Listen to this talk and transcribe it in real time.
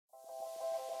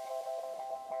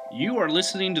You are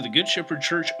listening to the Good Shepherd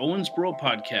Church Owensboro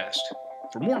podcast.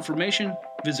 For more information,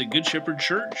 visit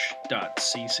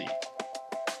goodshepherdchurch.cc.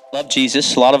 Love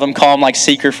Jesus. A lot of them call them like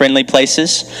seeker-friendly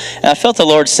places. And I felt the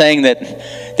Lord saying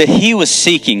that he was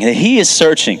seeking, that he is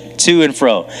searching to and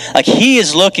fro. Like he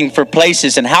is looking for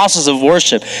places and houses of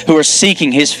worship who are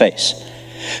seeking his face,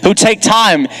 who take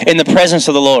time in the presence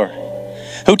of the Lord,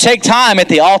 who take time at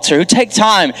the altar, who take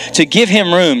time to give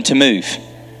him room to move.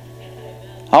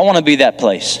 I want to be that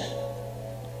place.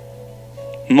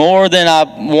 More than I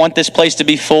want this place to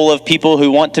be full of people who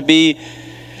want to be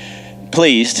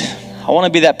pleased, I want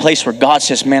to be that place where God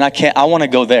says, man, I want to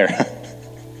go there.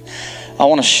 I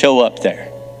want to show up there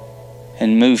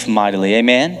and move mightily.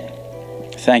 Amen?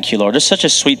 Thank you, Lord. There's such a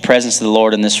sweet presence of the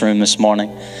Lord in this room this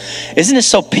morning. Isn't it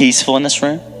so peaceful in this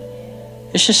room?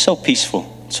 It's just so peaceful.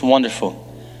 It's wonderful.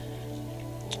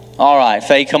 All right,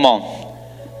 Faye, come on.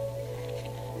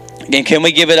 Again, can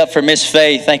we give it up for Miss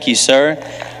Faye? Thank you, sir.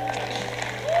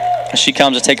 As she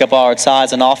comes to take up our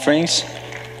tithes and offerings.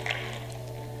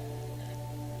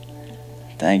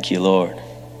 Thank you, Lord.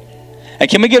 And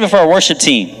can we give it for our worship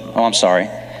team? Oh, I'm sorry.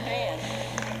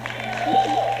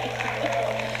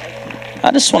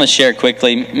 I just want to share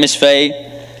quickly. Miss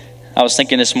Faye, I was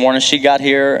thinking this morning, she got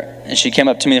here and she came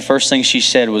up to me. The first thing she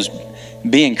said was,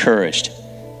 be encouraged.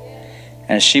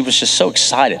 And she was just so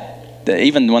excited that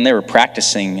even when they were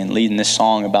practicing and leading this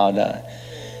song about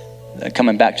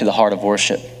coming back to the heart of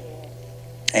worship.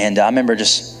 And I remember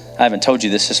I haven't told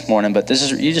you this morning, but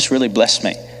you just really blessed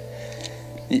me.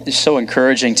 It's so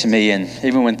encouraging to me, and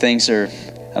even when things I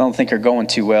don't think are going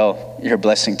too well, you're a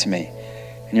blessing to me.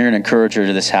 And you're an encourager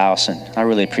to this house, and I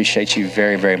really appreciate you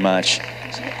very, very much.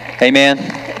 Amen.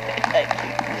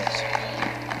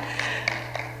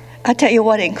 I tell you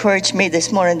what encouraged me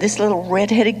this morning. This little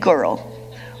red-headed girl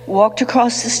walked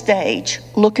across the stage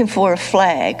looking for a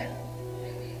flag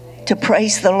to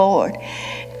praise the Lord.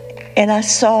 And I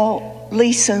saw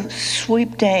Lisa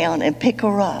sweep down and pick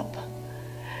her up.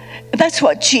 That's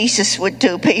what Jesus would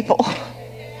do, people.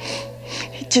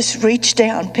 He just reached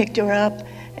down, picked her up,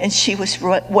 and she was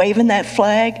waving that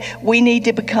flag. We need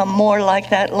to become more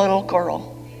like that little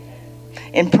girl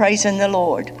in praising the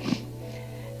Lord.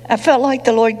 I felt like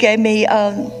the Lord gave me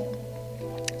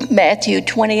Matthew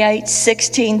 28,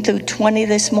 16 through 20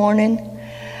 this morning.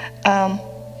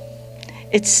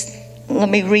 Let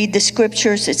me read the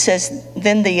scriptures. It says,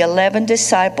 then the 11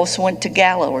 disciples went to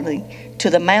Galilee, to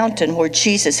the mountain where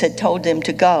Jesus had told them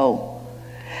to go.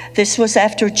 This was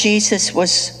after Jesus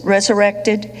was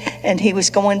resurrected and he was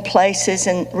going places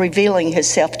and revealing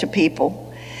himself to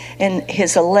people. And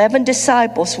his 11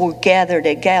 disciples were gathered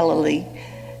at Galilee.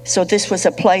 So this was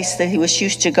a place that he was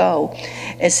used to go.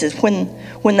 It says,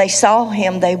 when they saw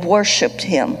him, they worshiped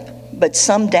him, but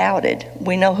some doubted.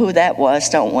 We know who that was,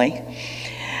 don't we?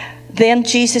 Then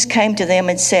Jesus came to them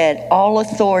and said, all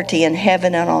authority in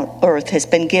heaven and on earth has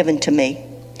been given to me.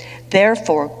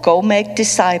 Therefore, go make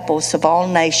disciples of all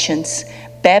nations,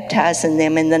 baptizing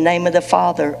them in the name of the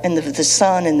Father and of the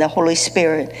Son and the Holy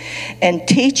Spirit, and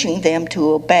teaching them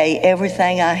to obey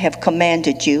everything I have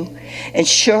commanded you. And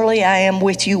surely I am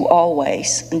with you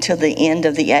always until the end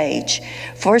of the age.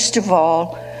 First of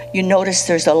all, you notice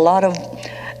there's a lot of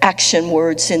action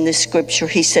words in this scripture.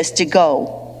 He says to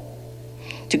go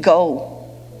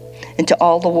into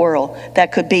all the world.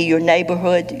 That could be your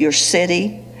neighborhood, your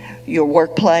city, your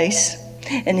workplace.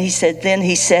 And he said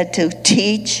to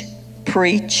teach,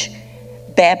 preach,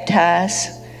 baptize,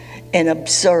 and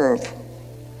observe.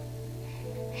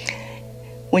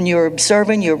 When you're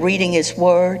observing, you're reading his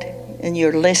word and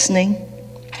you're listening.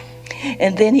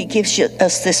 And then he gives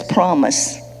us this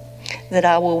promise that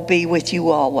I will be with you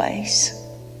always.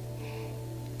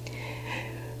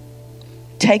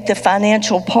 Take the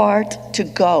financial part to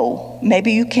go.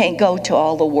 Maybe you can't go to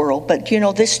all the world, but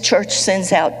this church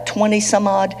sends out 20 some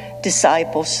odd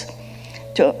disciples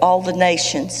to all the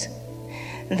nations.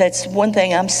 And that's one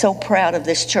thing I'm so proud of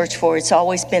this church for. It's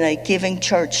always been a giving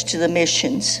church to the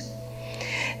missions.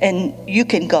 And you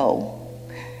can go.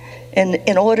 And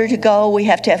in order to go, we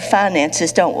have to have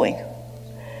finances, don't we?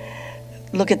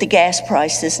 Look at the gas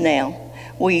prices now.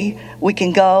 We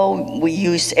can go, we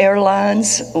use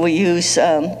airlines, we use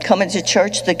coming to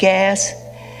church, the gas,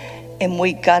 and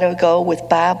we got to go with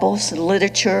Bibles,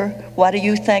 literature. Why do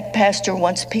you think Pastor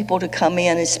wants people to come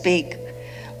in and speak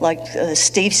like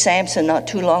Steve Sampson not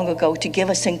too long ago to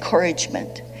give us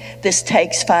encouragement? This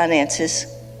takes finances.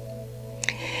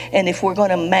 And if we're going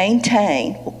to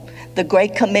maintain the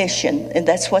Great Commission, and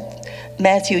that's what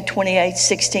Matthew 28,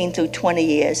 16 through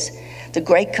 20 is, the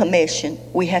Great Commission,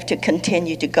 we have to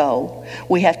continue to go.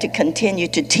 We have to continue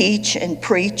to teach and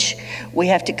preach. We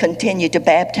have to continue to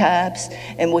baptize,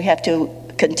 and we have to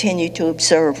continue to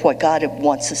observe what God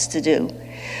wants us to do.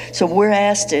 So we're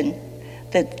asking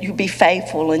that you be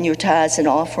faithful in your tithes and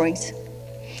offerings.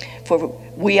 For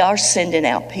we are sending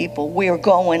out people. We are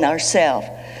going ourselves.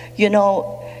 You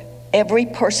know, every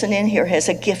person in here has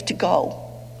a gift to go.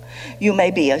 You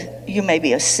may be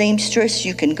a seamstress.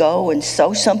 You can go and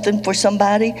sew something for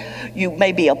somebody. You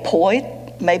may be a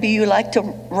poet. Maybe you like to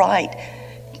write.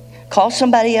 Call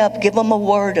somebody up. Give them a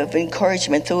word of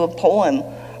encouragement through a poem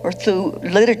or through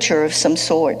literature of some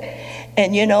sort.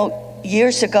 And you know,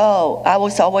 years ago, I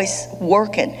was always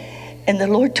working, and the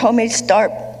Lord told me to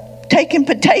start taking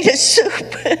potato soup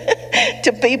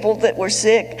to people that were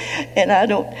sick. And I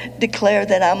don't declare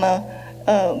that I'm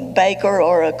a baker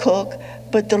or a cook,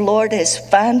 but the Lord has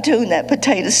fine-tuned that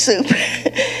potato soup.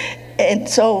 And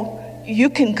so you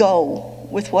can go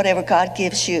with whatever God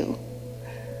gives you.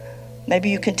 Maybe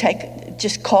you can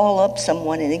just call up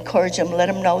someone and encourage them, let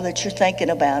them know that you're thinking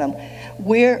about them.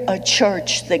 We're a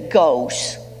church that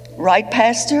goes. Right,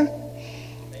 Pastor?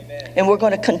 Amen. And we're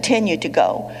going to continue to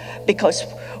go because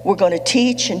we're going to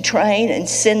teach and train and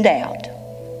send out.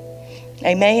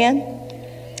 Amen?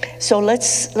 So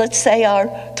let's say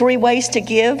our 3 ways to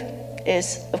give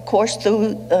is, of course,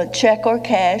 through check or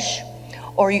cash,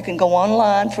 or you can go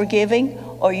online for giving,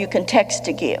 or you can text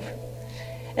to give.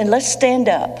 And let's stand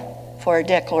up for our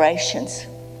declarations.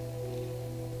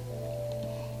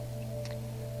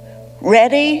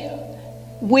 Ready?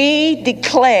 We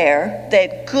declare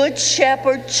that Good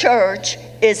Shepherd Church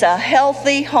is a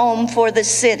healthy home for the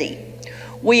city.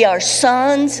 We are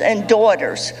sons and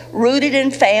daughters rooted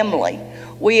in family.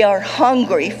 We are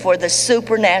hungry for the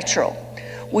supernatural.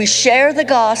 We share the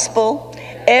gospel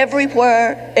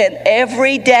everywhere and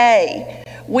every day.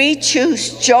 We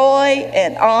choose joy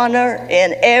and honor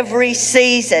in every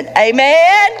season.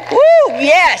 Amen? Woo,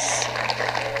 yes.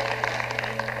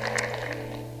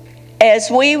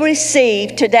 As we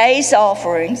receive today's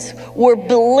offerings, we're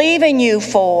believing you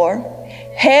for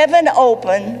heaven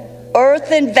open,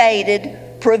 earth invaded,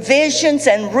 provisions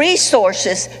and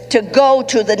resources to go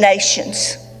to the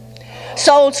nations.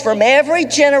 Souls from every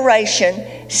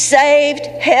generation saved,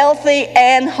 healthy,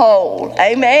 and whole.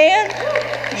 Amen?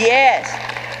 Yes.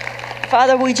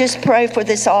 Father, we just pray for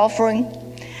this offering.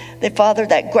 That, Father,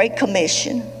 that Great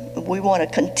Commission, we want to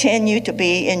continue to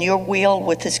be in your will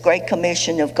with this Great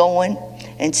Commission of going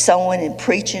and sowing and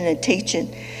preaching and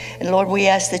teaching. And Lord, we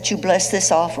ask that you bless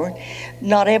this offering.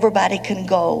 Not everybody can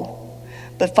go,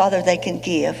 but Father, they can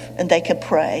give and they can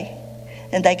pray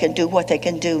and they can do what they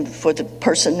can do for the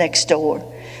person next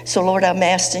door. So Lord, I'm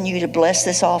asking you to bless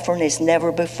this offering as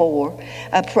never before.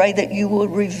 I pray that you will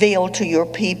reveal to your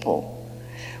people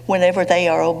whenever they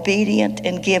are obedient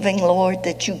and giving, Lord,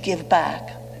 that you give back.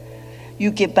 You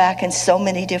give back in so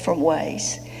many different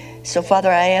ways. So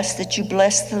Father, I ask that you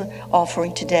bless the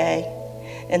offering today,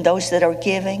 and those that are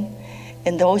giving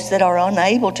and those that are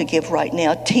unable to give right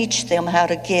now, teach them how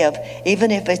to give, even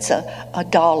if it's a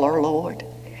dollar, Lord.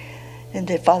 And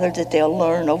that, Father, that they'll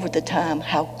learn over the time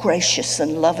how gracious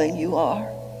and loving you are.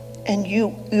 And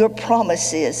your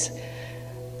promise is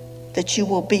that you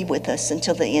will be with us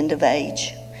until the end of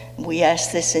age. We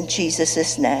ask this in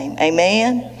Jesus' name.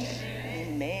 Amen.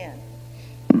 Amen.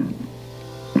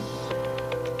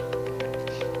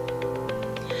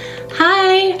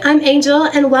 Hi, I'm Angel,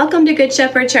 and welcome to Good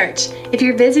Shepherd Church. If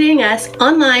you're visiting us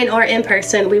online or in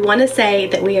person, we want to say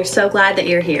that we are so glad that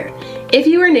you're here. If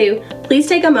you are new, please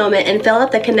take a moment and fill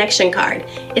out the connection card.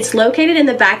 It's located in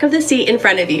the back of the seat in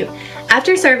front of you.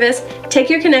 After service, take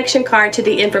your connection card to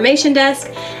the information desk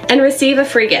and receive a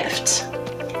free gift.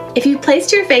 If you've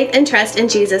placed your faith and trust in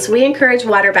Jesus, we encourage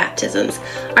water baptisms.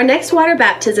 Our next water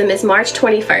baptism is March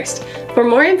 21st. For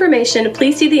more information,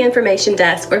 please see the information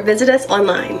desk or visit us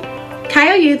online.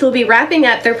 Kyle Youth will be wrapping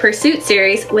up their Pursuit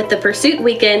series with the Pursuit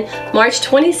Weekend, March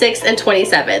 26th and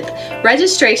 27th.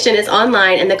 Registration is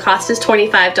online and the cost is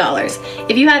 $25.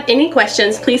 If you have any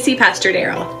questions, please see Pastor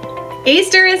Darrell.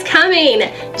 Easter is coming!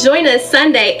 Join us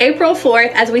Sunday, April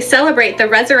 4th as we celebrate the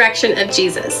resurrection of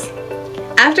Jesus.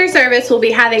 After service, we'll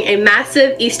be having a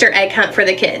massive Easter egg hunt for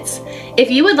the kids. If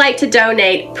you would like to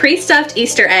donate pre-stuffed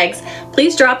Easter eggs,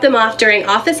 please drop them off during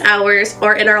office hours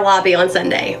or in our lobby on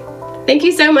Sunday. Thank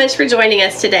you so much for joining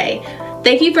us today.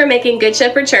 Thank you for making Good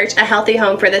Shepherd Church a healthy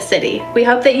home for the city. We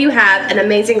hope that you have an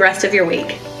amazing rest of your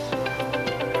week.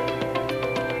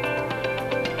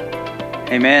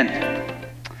 Amen.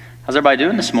 How's everybody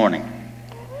doing this morning?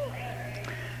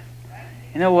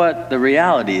 You know what? The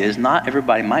reality is not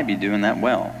everybody might be doing that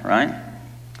well, right?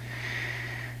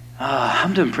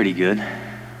 I'm doing pretty good. I'm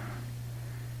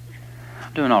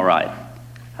doing all right.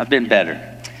 I've been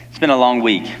better. It's been a long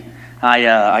week.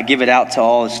 I give it out to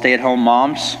all the stay-at-home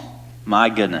moms. My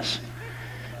goodness.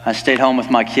 I stayed home with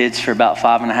my kids for about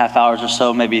 5.5 hours or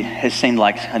so. Maybe it seemed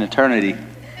like an eternity.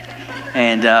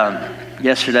 And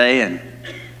yesterday, and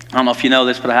I don't know if you know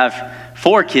this, but I have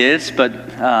 4 kids, but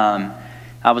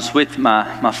I was with my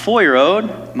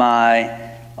 4-year-old,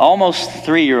 my almost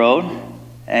 3-year-old,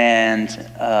 and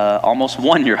almost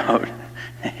 1-year-old.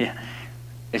 Yeah.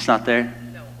 It's not there?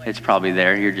 No, it's probably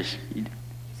there. You're just... You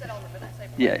said all of it.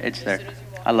 Yeah, it's there.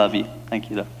 I love you. Thank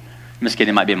you, though. Miss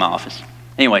Kitty might be in my office.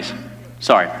 Anyways,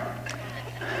 sorry. I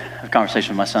have a conversation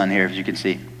with my son here, as you can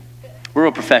see. We're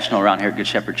real professional around here at Good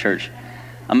Shepherd Church.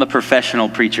 I'm a professional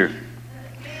preacher.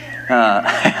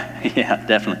 Yeah,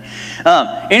 definitely.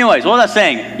 Anyways, what was I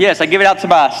saying? Yes, I give it out to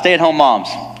my stay-at-home moms,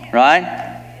 right?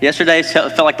 Yesterday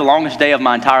felt like the longest day of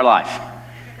my entire life.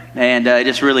 And it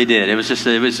just really did. It was just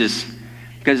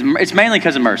because it's mainly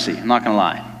because of Mercy. I'm not going to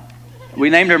lie.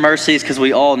 We named her Mercy because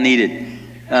we all needed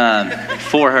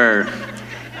for her.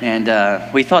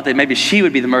 And we thought that maybe she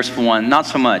would be the merciful one. Not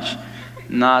so much.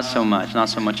 Not so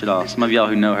much at all. Some of y'all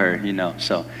who know her, you know.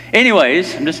 So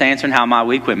anyways, I'm just answering how my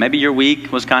week went. Maybe your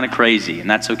week was kind of crazy, and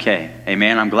that's okay.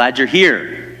 Amen. I'm glad you're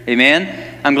here. Amen.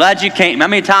 I'm glad you came. How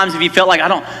many times have you felt like, I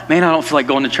don't feel like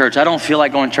going to church. I don't feel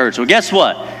like going to church. Well, guess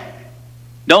what?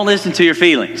 Don't listen to your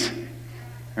feelings.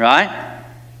 Right?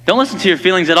 Don't listen to your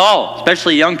feelings at all,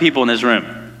 especially young people in this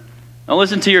room. Don't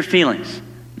listen to your feelings.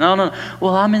 No.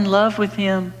 Well, I'm in love with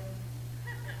him.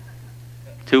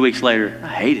 2 weeks later, I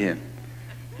hate him.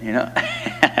 You know,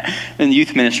 in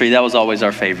youth ministry, that was always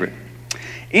our favorite.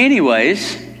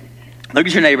 Anyways, look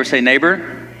at your neighbor. Say,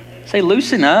 neighbor. Say,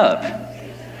 loosen up.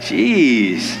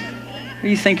 Jeez. What do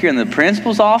you think, you're in the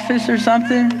principal's office or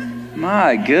something?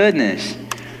 My goodness.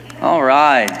 All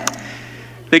right.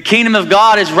 The kingdom of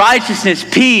God is righteousness,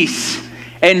 peace,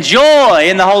 and joy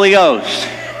in the Holy Ghost.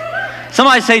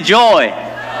 Somebody say joy.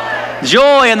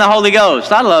 Joy in the Holy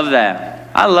Ghost. I love that.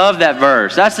 I love that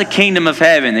verse. That's the kingdom of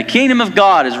heaven. The kingdom of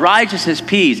God is righteousness,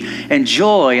 peace, and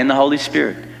joy in the Holy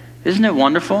Spirit. Isn't it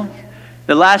wonderful?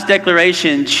 The last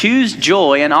declaration, choose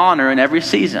joy and honor in every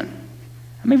season.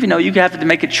 How many of you know you have to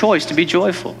make a choice to be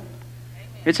joyful?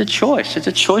 It's a choice. It's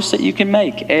a choice that you can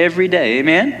make every day.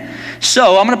 Amen?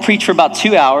 So I'm going to preach for about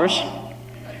 2 hours.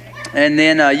 And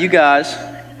then you guys,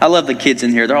 I love the kids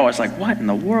in here. They're always like, what in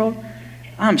the world?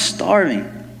 I'm starving.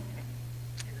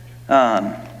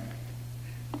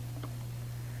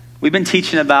 We've been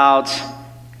teaching about,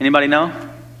 anybody know?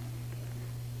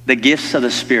 The gifts of the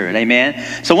Spirit,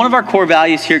 amen? So one of our core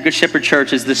values here at Good Shepherd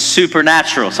Church is the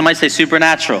supernatural. Somebody say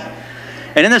supernatural.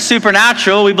 And in the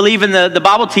supernatural, we believe in the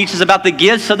Bible teaches about the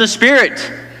gifts of the Spirit.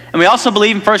 And we also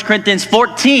believe in 1 Corinthians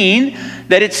 14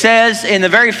 that it says in the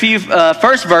very few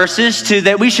first verses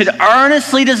that we should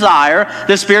earnestly desire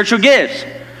the spiritual gifts.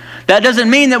 That doesn't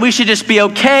mean that we should just be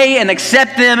okay and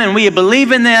accept them and we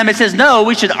believe in them. It says, no,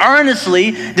 we should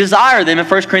earnestly desire them in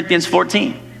 1 Corinthians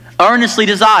 14. Earnestly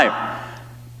desire.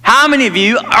 How many of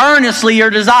you earnestly are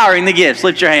desiring the gifts?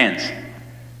 Lift your hands.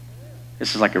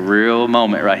 This is like a real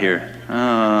moment right here.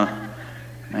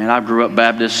 Man, I grew up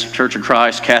Baptist, Church of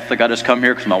Christ, Catholic. I just come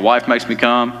here because my wife makes me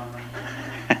come.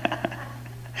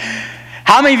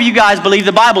 How many of you guys believe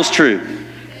the Bible's true?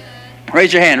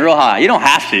 Raise your hand real high. You don't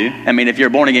have to. I mean, if you're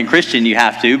a born-again Christian, you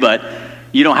have to, but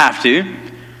you don't have to.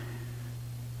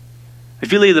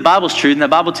 If you believe the Bible's true, then the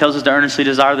Bible tells us to earnestly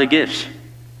desire the gifts.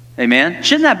 Amen?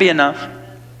 Shouldn't that be enough?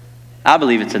 I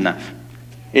believe it's enough.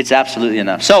 It's absolutely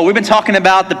enough. So we've been talking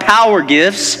about the power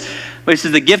gifts, which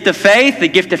is the gift of faith, the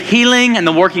gift of healing, and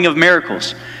the working of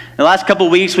miracles. The last couple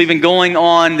of weeks, we've been going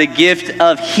on the gift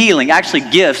of healing. Actually,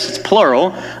 gifts, it's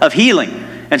plural, of healing.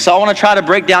 And so I want to try to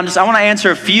break down I want to answer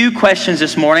a few questions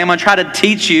this morning. I'm going to try to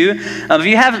teach you. If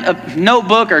you have a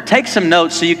notebook or take some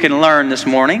notes so you can learn this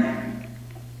morning.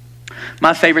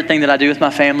 My favorite thing that I do with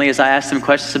my family is I ask them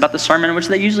questions about the sermon, which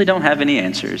they usually don't have any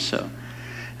answers.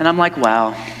 And I'm like,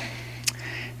 wow,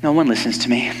 no one listens to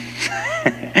me.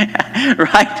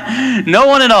 Right? No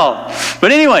one at all.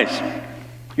 But anyways,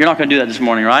 you're not going to do that this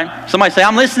morning, right? Somebody say,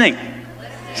 I'm listening.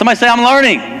 Somebody say, I'm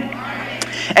learning.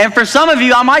 And for some of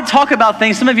you, I might talk about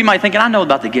things. Some of you might think, I know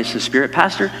about the gifts of the Spirit.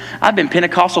 Pastor, I've been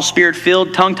Pentecostal,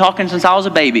 Spirit-filled, tongue-talking since I was a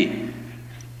baby.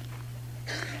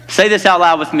 Say this out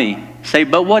loud with me. Say,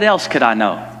 but what else could I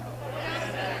know?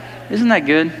 Isn't that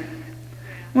good?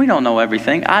 We don't know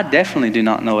everything. I definitely do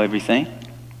not know everything.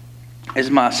 As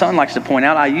my son likes to point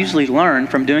out, I usually learn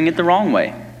from doing it the wrong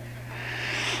way.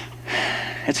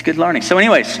 It's good learning. So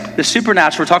anyways, the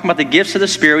supernatural, we're talking about the gifts of the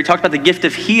Spirit. We talked about the gift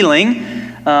of healing.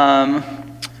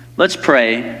 let's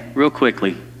pray real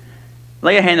quickly.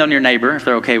 Lay a hand on your neighbor if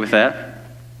they're okay with that.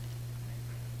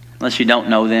 Unless you don't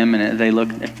know them and they look,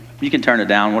 you can turn it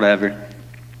down, whatever.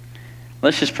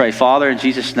 Let's just pray. Father, in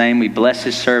Jesus' name, we bless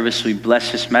this service. We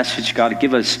bless this message. God,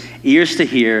 give us ears to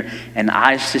hear and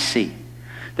eyes to see.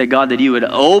 That, God, that you would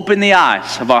open the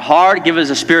eyes of our heart, give us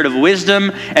a spirit of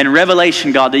wisdom and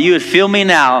revelation, God, that you would fill me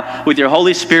now with your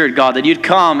Holy Spirit, God, that you'd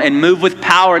come and move with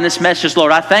power in this message,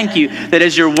 Lord. I thank you that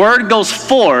as your word goes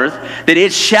forth, that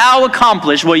it shall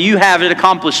accomplish what you have it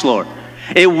accomplished, Lord.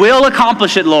 It will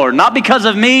accomplish it, Lord, not because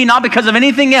of me, not because of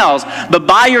anything else, but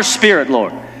by your Spirit,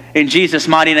 Lord. In Jesus'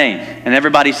 mighty name. And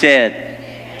everybody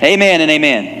said, amen and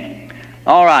amen.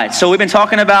 All right, so we've been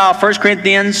talking about 1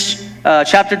 Corinthians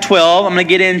chapter 12. I'm going to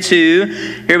get into,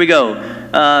 here we go,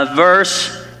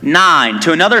 verse 9.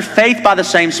 To another, faith by the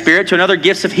same Spirit. To another,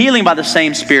 gifts of healing by the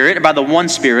same Spirit, or by the one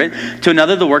Spirit. To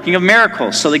another, the working of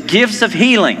miracles. So the gifts of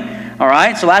healing. All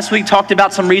right, so last week talked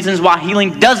about some reasons why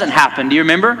healing doesn't happen. Do you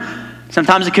remember?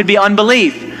 Sometimes it could be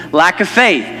unbelief, lack of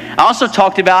faith. I also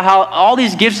talked about how all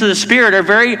these gifts of the Spirit are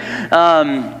very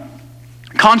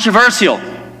controversial,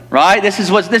 right? This is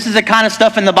the kind of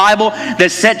stuff in the Bible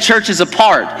that set churches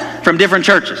apart from different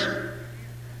churches.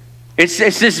 It's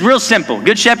just real simple.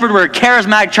 Good Shepherd, we're a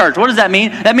charismatic church. What does that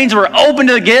mean? That means we're open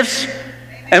to the gifts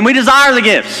and we desire the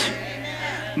gifts.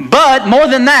 But more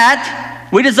than that,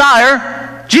 we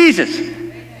desire Jesus,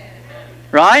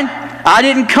 right? I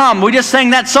didn't come. We just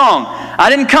sang that song. I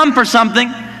didn't come for something.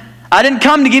 I didn't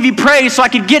come to give you praise so I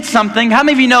could get something. How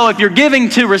many of you know if you're giving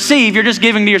to receive, you're just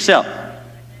giving to yourself?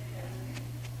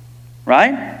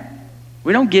 Right?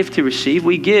 We don't give to receive.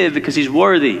 We give because He's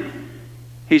worthy.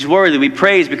 He's worthy. We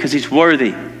praise because He's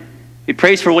worthy. We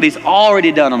praise for what He's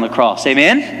already done on the cross.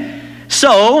 Amen?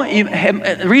 So,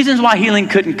 reasons why healing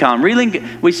couldn't come.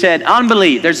 We said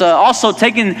unbelief. There's also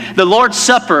taking the Lord's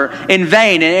Supper in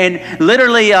vain and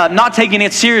literally not taking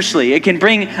it seriously. It can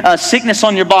bring sickness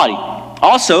on your body.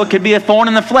 Also, it could be a thorn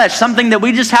in the flesh, something that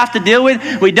we just have to deal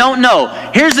with. We don't know.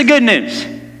 Here's the good news.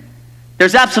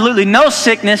 There's absolutely no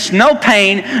sickness, no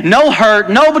pain, no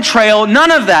hurt, no betrayal, none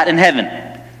of that in heaven.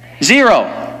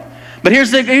 Zero. But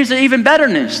here's the even better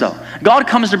news, though. God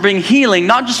comes to bring healing,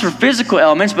 not just for physical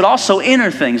elements, but also inner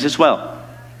things as well.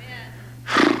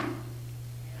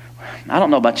 I don't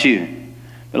know about you,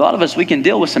 but a lot of us, we can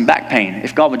deal with some back pain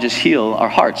if God would just heal our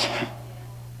hearts.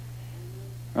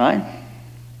 Right?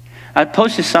 I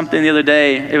posted something the other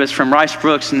day. It was from Rice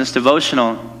Brooks in this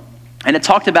devotional. And it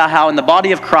talked about how in the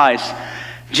body of Christ,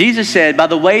 Jesus said, by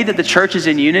the way that the church is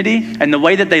in unity and the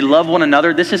way that they love one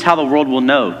another, this is how the world will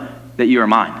know that you are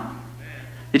mine.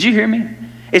 Did you hear me?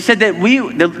 It said that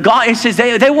it says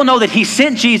they will know that He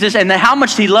sent Jesus and that how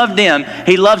much He loved them,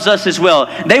 He loves us as well.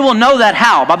 They will know that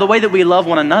how? By the way that we love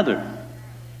one another.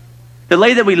 The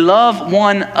way that we love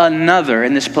one another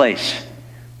in this place.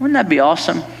 Wouldn't that be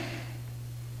awesome?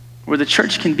 Where the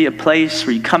church can be a place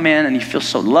where you come in and you feel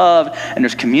so loved and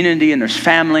there's community and there's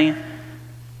family.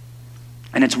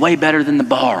 And it's way better than the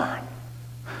bar.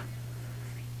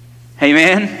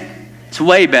 Amen? It's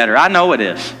way better. I know it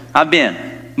is. I've been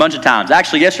a bunch of times.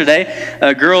 Actually, yesterday,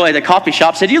 a girl at a coffee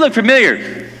shop said, "You look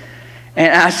familiar."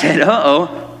 And I said,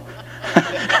 "Uh-oh."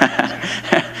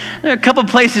 There are a couple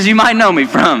places you might know me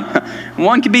from.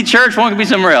 One could be church, one could be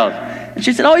somewhere else. And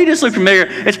she said, "Oh, you just look familiar.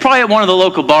 It's probably at one of the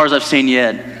local bars I've seen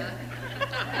yet."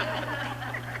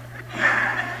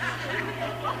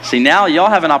 See, now y'all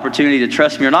have an opportunity to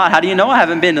trust me or not. How do you know I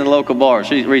haven't been to the local bars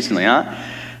recently, huh?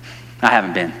 I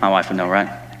haven't been. My wife would know, right?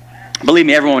 Believe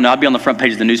me, everyone will know. I'll be on the front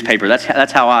page of the newspaper.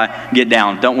 That's how I get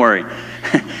down. Don't worry.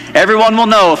 Everyone will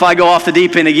know if I go off the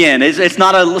deep end again. It's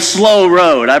not a slow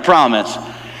road, I promise.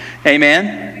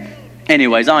 Amen?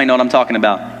 Anyways, I don't even know what I'm talking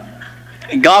about.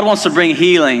 God wants to bring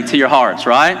healing to your hearts,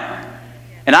 right?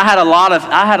 And I had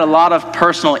a lot of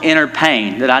personal inner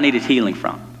pain that I needed healing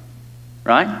from,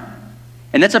 right?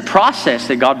 And that's a process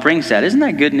that God brings that. Isn't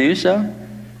that good news, though?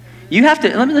 You have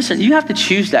to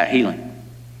choose that healing.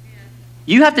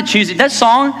 You have to choose it. That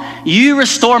song, "You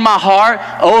Restore My Heart,"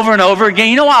 over and over again.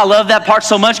 You know why I love that part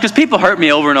so much? Because people hurt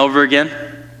me over and over again.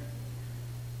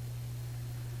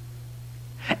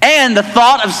 And the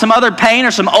thought of some other pain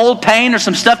or some old pain or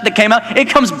some stuff that came up, it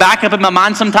comes back up in my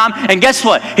mind sometime. And guess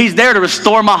what? He's there to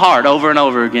restore my heart over and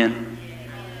over again.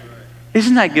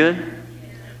 Isn't that good?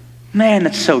 Man,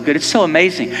 that's so good. It's so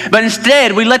amazing. But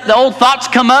instead, we let the old thoughts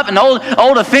come up and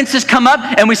old offenses come up,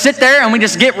 and we sit there and we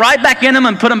just get right back in them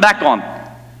and put them back on.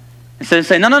 Instead of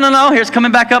saying, no, here's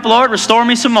coming back up, Lord, restore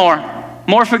me some more.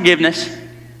 More forgiveness.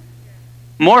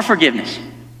 More forgiveness.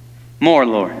 More,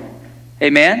 Lord.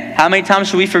 Amen? How many times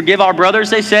should we forgive our brothers,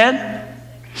 they said?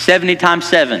 70 times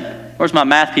 7. Where's my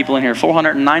math people in here?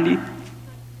 490?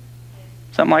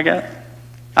 Something like that?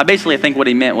 I basically think what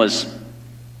he meant was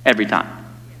every time.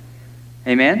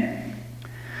 Amen?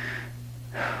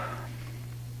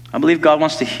 I believe God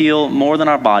wants to heal more than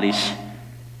our bodies,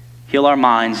 heal our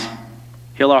minds,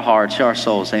 heal our hearts, heal our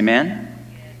souls. Amen?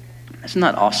 Isn't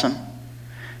that awesome?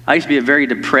 I used to be a very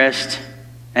depressed,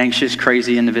 anxious,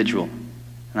 crazy individual.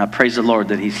 And I praise the Lord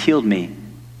that he's healed me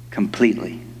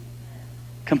completely.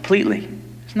 Completely.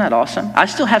 Isn't that awesome? I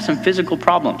still have some physical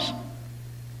problems.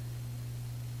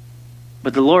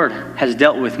 But the Lord has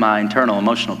dealt with my internal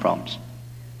emotional problems.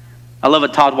 I love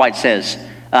what Todd White says.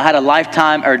 I had a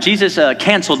lifetime, or Jesus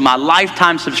canceled my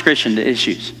lifetime subscription to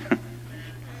issues.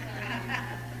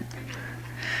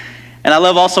 And I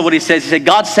love also what he says. He said,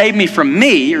 God saved me from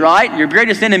me, right? Your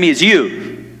greatest enemy is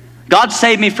you. God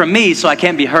saved me from me so I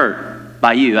can't be hurt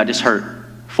by you. I just hurt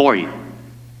for you.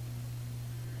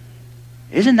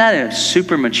 Isn't that a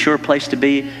super mature place to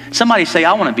be? Somebody say,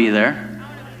 I want to be there.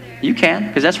 You can,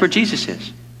 because that's where Jesus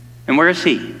is. And where is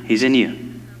he? He's in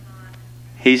you.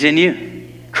 He's in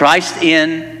you. Christ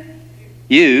in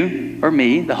you, or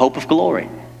me, the hope of glory.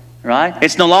 Right?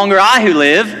 It's no longer I who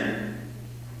live.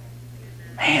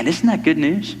 Man, isn't that good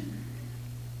news?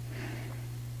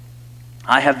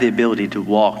 I have the ability to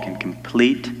walk in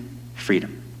complete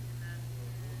freedom.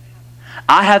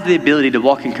 I have the ability to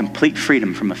walk in complete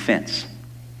freedom from offense.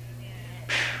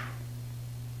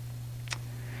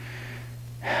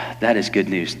 That is good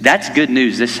news. That's good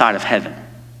news this side of heaven.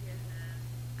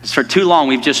 Because for too long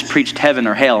we've just preached heaven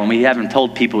or hell and we haven't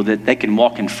told people that they can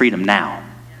walk in freedom now.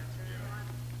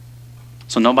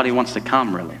 So nobody wants to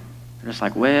come really. They're just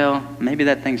like, well, maybe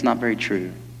that thing's not very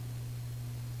true.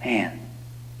 Man,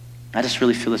 I just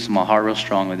really feel this in my heart real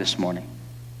strongly this morning.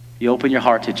 You open your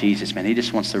heart to Jesus, man. He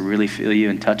just wants to really feel you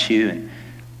and touch you and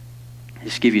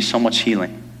just give you so much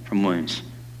healing from wounds.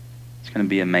 It's going to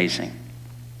be amazing.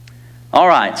 All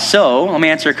right, so let me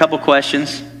answer a couple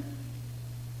questions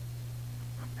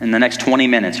in the next 20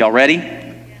 minutes. Y'all ready?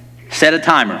 Set a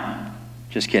timer.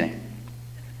 Just kidding.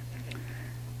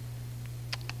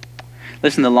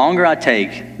 Listen, the longer I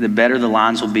take, the better the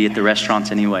lines will be at the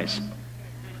restaurants anyways.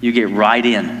 You get right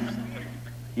in,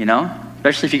 you know?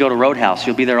 Especially if you go to Roadhouse,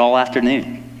 you'll be there all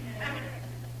afternoon.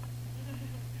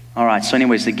 All right, so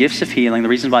anyways, the gifts of healing, the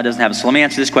reason why it doesn't have it. So let me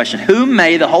answer this question. Who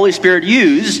may the Holy Spirit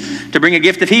use to bring a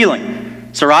gift of healing?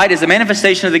 So, right, is the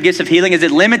manifestation of the gifts of healing, is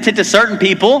it limited to certain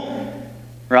people?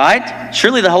 Right?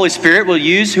 Surely the Holy Spirit will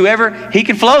use whoever he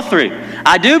can flow through.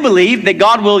 I do believe that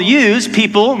God will use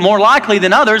people more likely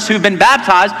than others who've been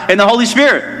baptized in the Holy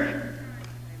Spirit.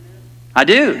 I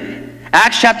do.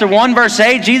 Acts chapter 1 verse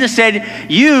 8, Jesus said,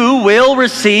 you will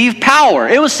receive power.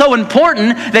 It was so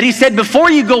important that he said,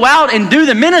 before you go out and do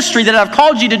the ministry that I've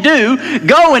called you to do,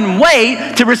 go and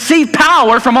wait to receive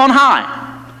power from on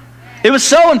high. It was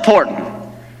so important.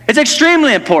 It's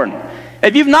extremely important.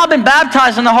 If you've not been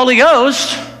baptized in the Holy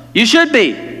Ghost, you should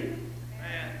be.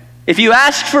 If you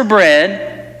ask for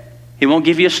bread, he won't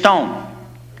give you a stone.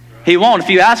 He won't. If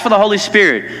you ask for the Holy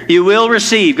Spirit, you will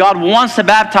receive. God wants to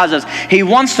baptize us. He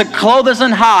wants to clothe us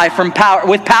in high from power,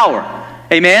 with power.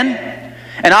 Amen?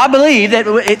 And I believe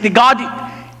that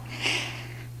God,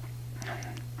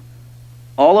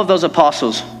 all of those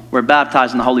apostles were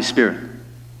baptized in the Holy Spirit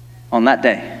on that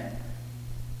day.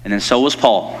 And then so was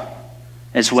Paul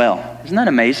as well. Isn't that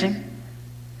amazing?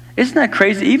 Isn't that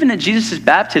crazy? Even at Jesus'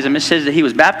 baptism, it says that he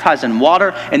was baptized in water.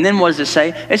 And then what does it say?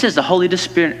 It says the Holy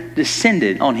Spirit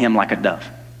descended on him like a dove.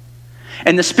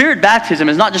 And the Spirit baptism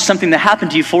is not just something that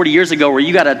happened to you 40 years ago where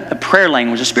you got a prayer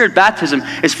language. The Spirit baptism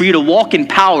is for you to walk in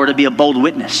power, to be a bold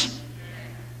witness.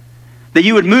 That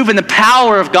you would move in the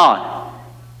power of God.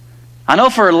 I know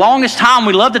for the longest time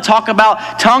we love to talk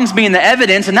about tongues being the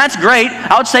evidence, and that's great.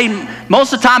 I would say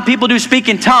most of the time people do speak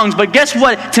in tongues, but guess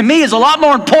what? To me is a lot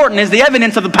more important is the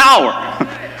evidence of the power.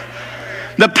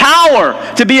 The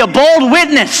power to be a bold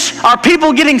witness. Are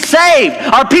people getting saved?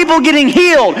 Are people getting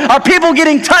healed? Are people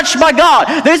getting touched by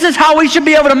God? This is how we should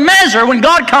be able to measure when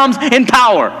God comes in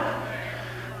power.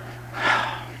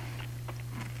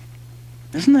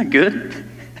 Isn't that good?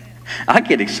 I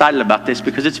get excited about this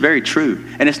because it's very true.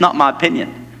 And it's not my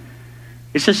opinion.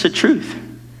 It's just the truth.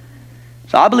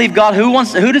 So I believe God,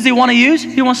 who does he want to use?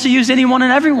 He wants to use anyone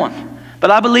and everyone.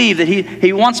 But I believe that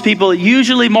he wants people,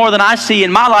 usually more than I see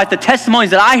in my life, the testimonies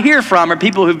that I hear from are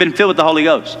people who've been filled with the Holy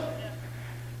Ghost.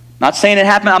 Not saying it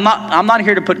happened. I'm not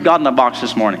here to put God in a box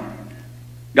this morning.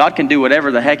 God can do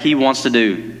whatever the heck he wants to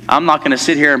do. I'm not going to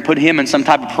sit here and put him in some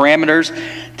type of parameters.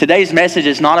 Today's message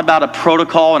is not about a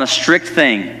protocol and a strict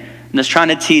thing. I'm just trying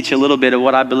to teach a little bit of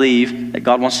what I believe that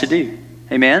God wants to do.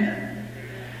 Amen?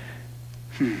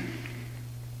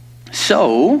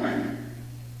 So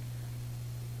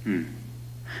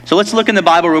let's look in the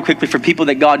Bible real quickly for people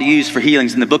that God used for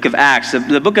healings in the book of Acts.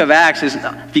 The book of Acts is,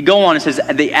 if you go on, it says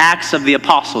the Acts of the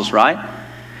Apostles, right?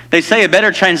 They say a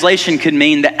better translation could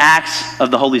mean the Acts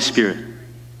of the Holy Spirit.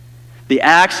 The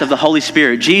Acts of the Holy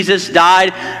Spirit. Jesus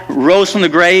died, rose from the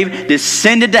grave,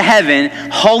 descended to heaven.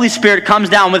 Holy Spirit comes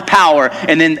down with power.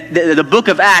 And then the book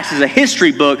of Acts is a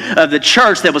history book of the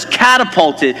church that was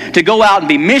catapulted to go out and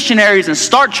be missionaries and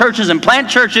start churches and plant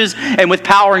churches and with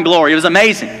power and glory. It was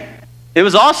amazing. It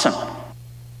was awesome.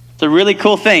 It's a really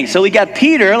cool thing. So we got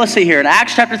Peter, let's see here, in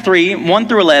Acts chapter 3, 1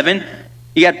 through 11.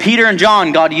 You got Peter and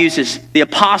John, God uses the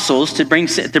apostles to bring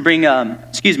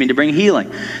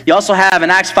healing. You also have in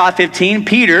Acts 5:15,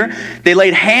 Peter, they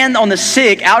laid hand on the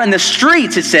sick out in the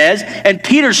streets, it says, and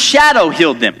Peter's shadow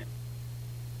healed them.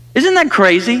 Isn't that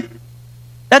crazy?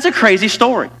 That's a crazy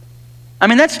story. I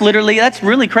mean, that's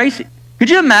really crazy. Could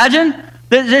you imagine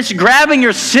just grabbing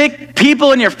your sick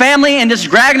people in your family and just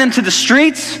dragging them to the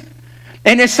streets?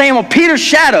 And just saying, well, Peter's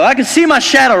shadow, I can see my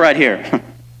shadow right here.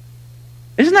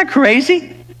 Isn't that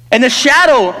crazy? And the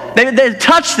shadow, they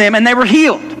touched them and they were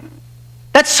healed.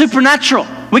 That's supernatural.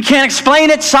 We can't explain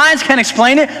it. Science can't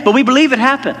explain it, but we believe it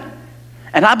happened.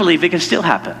 And I believe it can still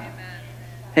happen.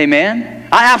 Amen?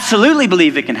 I absolutely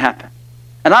believe it can happen.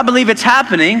 And I believe it's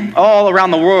happening all around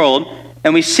the world,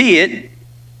 and we see it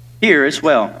here as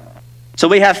well. So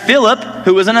we have Philip,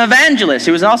 who was an evangelist.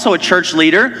 He was also a church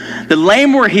leader. The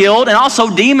lame were healed, and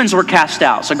also demons were cast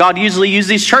out. So God usually used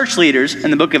these church leaders in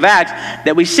the book of Acts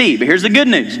that we see. But here's the good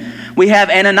news. We have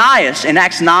Ananias in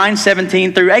Acts 9,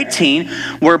 17 through 18,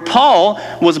 where Paul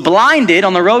was blinded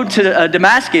on the road to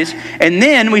Damascus. And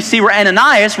then we see where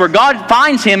Ananias, where God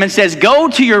finds him and says, go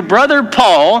to your brother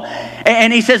Paul.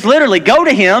 And he says, literally, go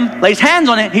to him, lays hands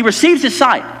on it. He receives his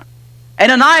sight.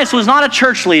 Ananias was not a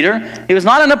church leader. He was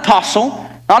not an apostle,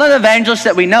 not an evangelist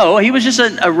that we know. He was just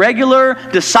a regular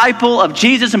disciple of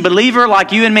Jesus and believer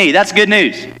like you and me. That's good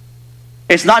news.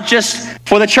 It's not just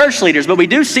for the church leaders, but we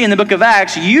do see in the book of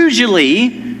Acts,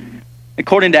 usually,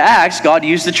 according to Acts, God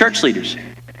used the church leaders.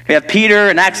 We have Peter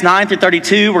in Acts 9 through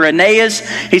 32, where Aeneas,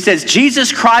 he says,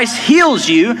 Jesus Christ heals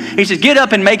you. He says, get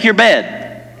up and make your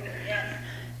bed.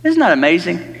 Isn't that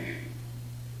amazing?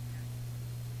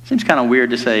 Seems kind of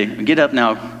weird to say, get up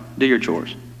now, do your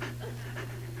chores.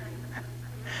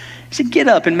 He said, get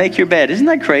up and make your bed. Isn't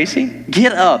that crazy?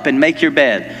 Get up and make your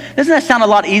bed. Doesn't that sound a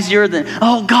lot easier than,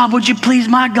 oh God, would you please,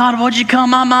 my God, would you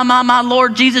come, my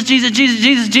Lord, Jesus,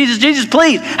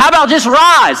 please. How about just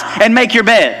rise and make your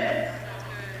bed?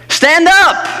 Stand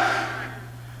up.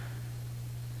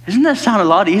 Doesn't that sound a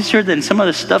lot easier than some of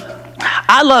the stuff?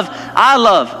 I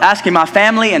love asking my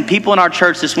family and people in our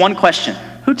church this one question.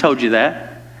 Who told you that?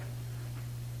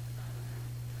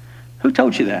 Who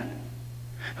told you that?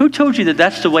 Who told you that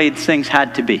that's the way things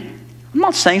had to be? I'm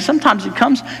not saying sometimes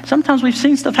we've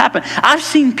seen stuff happen. I've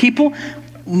seen people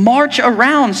march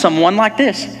around someone like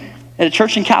this at a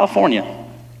church in California,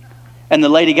 and the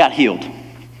lady got healed.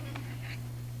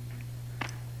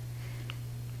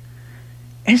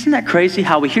 Isn't that crazy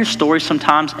how we hear stories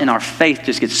sometimes and our faith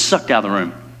just gets sucked out of the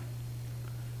room?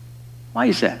 Why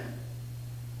is that?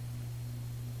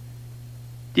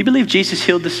 Do you believe Jesus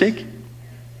healed the sick?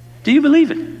 Do you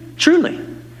believe it? Truly.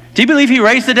 Do you believe he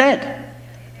raised the dead?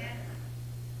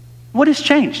 What has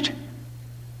changed?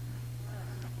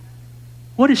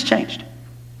 What has changed?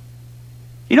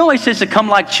 You know why he says to come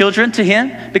like children to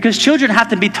him? Because children have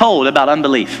to be told about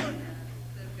unbelief.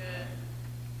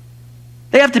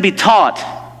 They have to be taught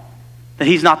that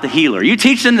he's not the healer. You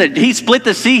teach them that he split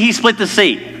the sea, he split the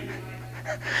sea.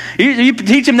 You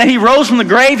teach them that he rose from the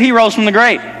grave, he rose from the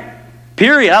grave.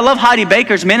 Period. I love Heidi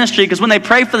Baker's ministry because when they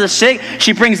pray for the sick,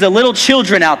 she brings the little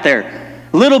children out there.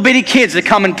 Little bitty kids that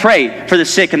come and pray for the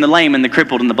sick and the lame and the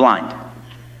crippled and the blind.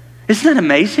 Isn't that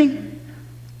amazing?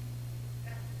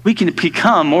 We can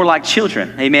become more like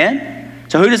children. Amen?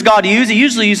 So who does God use? He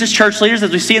usually uses church leaders,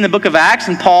 as we see in the book of Acts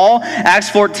and Paul, Acts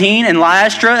 14, and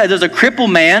Lystra. There's a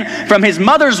crippled man from his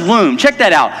mother's womb. Check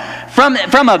that out.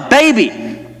 From a baby.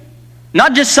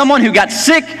 Not just someone who got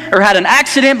sick or had an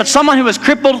accident, but someone who was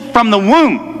crippled from the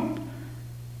womb.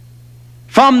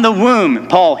 From the womb,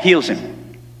 Paul heals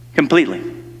him completely.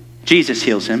 Jesus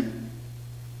heals him.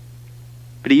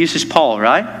 But he uses Paul,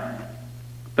 right?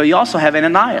 But you also have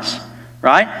Ananias,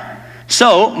 right?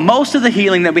 So most of the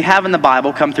healing that we have in the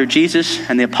Bible come through Jesus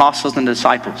and the apostles and the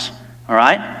disciples, all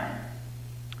right?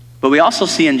 But we also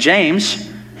see in James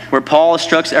where Paul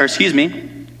instructs, where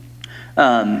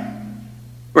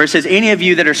it says, any of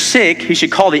you that are sick, you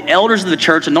should call the elders of the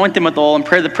church, anoint them with oil, and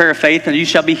pray the prayer of faith, and you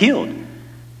shall be healed.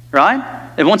 Right?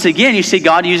 And once again, you see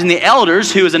God using the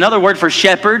elders, who is another word for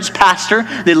shepherds, pastor,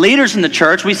 the leaders in the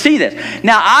church. We see this.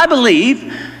 Now, I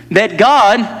believe that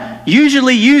God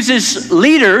usually uses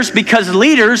leaders because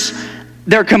leaders,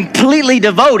 they're completely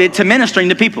devoted to ministering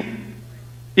to people.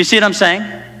 You see what I'm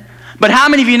saying? But how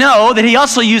many of you know that he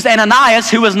also used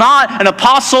Ananias, who was not an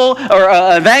apostle or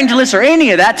an evangelist or any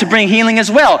of that, to bring healing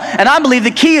as well? And I believe the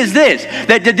key is this,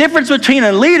 that the difference between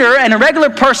a leader and a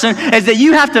regular person is that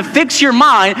you have to fix your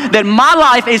mind that my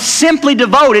life is simply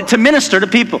devoted to minister to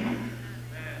people.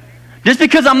 Just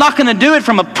because I'm not going to do it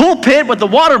from a pulpit with a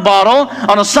water bottle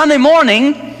on a Sunday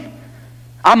morning,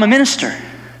 I'm a minister.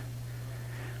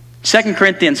 2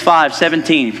 Corinthians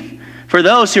 5:17. For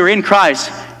those who are in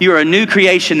Christ, you are a new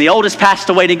creation. The old has passed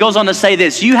away. And he goes on to say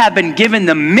this, you have been given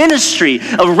the ministry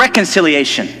of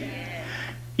reconciliation.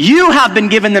 You have been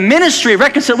given the ministry of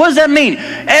reconciliation. What does that mean?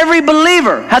 Every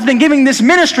believer has been given this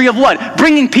ministry of what?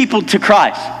 Bringing people to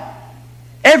Christ.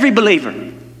 Every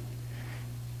believer.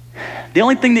 The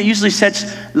only thing that usually sets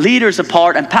leaders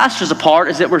apart and pastors apart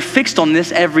is that we're fixed on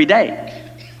this every day.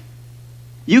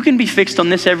 You can be fixed on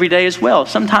this every day as well.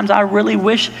 Sometimes I really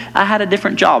wish I had a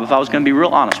different job, if I was going to be real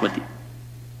honest with you.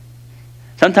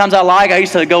 Sometimes I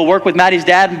used to go work with Maddie's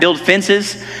dad and build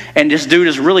fences and just do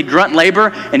this really grunt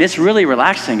labor, and it's really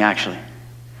relaxing actually,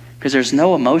 because there's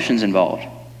no emotions involved.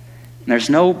 And there's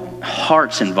no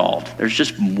hearts involved. There's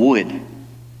just wood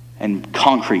and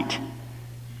concrete.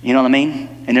 You know what I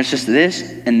mean? And there's just this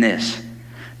and this.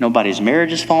 Nobody's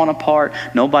marriage is falling apart.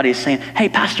 Nobody's saying, hey,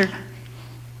 pastor,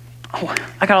 oh,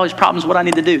 I got all these problems. What do I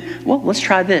need to do? Well, let's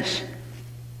try this.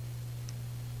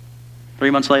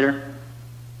 3 months later,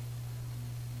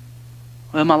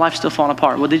 well, my life's still falling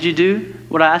apart. Well, did you do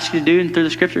what I asked you to do through the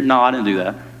scripture? No, I didn't do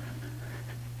that.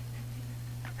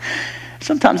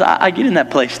 Sometimes I get in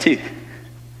that place too.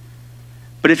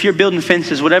 But if you're building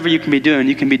fences, whatever you can be doing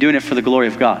it for the glory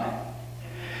of God.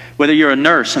 Whether you're a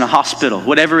nurse in a hospital,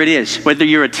 whatever it is, whether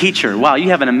you're a teacher, wow, you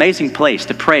have an amazing place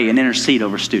to pray and intercede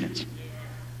over students.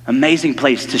 Amazing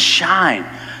place to shine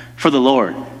for the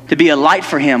Lord, to be a light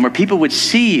for him where people would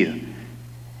see you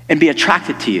and be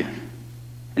attracted to you.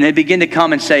 And they begin to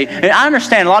come and say, and I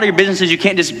understand a lot of your businesses, you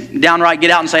can't just downright get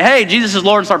out and say, hey, Jesus is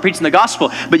Lord, and start preaching the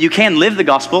gospel. But you can live the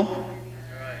gospel.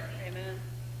 Amen.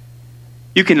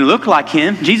 You can look like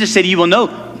him. Jesus said you will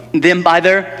know them by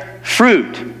their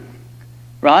fruit.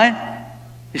 Right?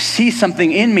 They see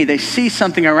something in me. They see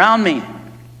something around me.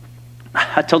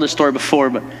 I told this story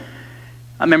before, but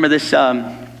I remember this.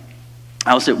 I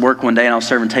was at work one day and I was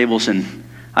serving tables, and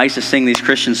I used to sing these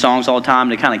Christian songs all the time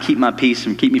to kind of keep my peace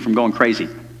and keep me from going crazy.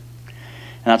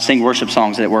 And I'd sing worship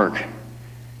songs at work.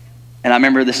 And I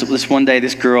remember this one day,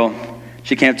 this girl,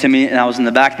 she came up to me and I was in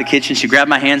the back of the kitchen. She grabbed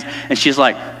my hands and she's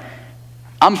like,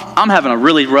 I'm having a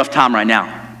really rough time right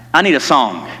now. I need a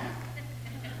song.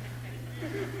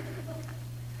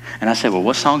 And I said, well,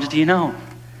 what songs do you know?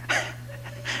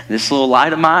 This little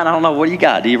light of mine, I don't know. What do you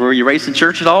got? Were you raised in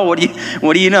church at all? What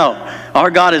do you know? Our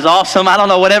God is awesome. I don't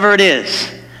know, whatever it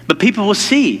is. But people will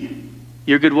see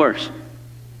your good works.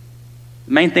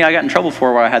 The main thing I got in trouble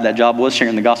for where I had that job was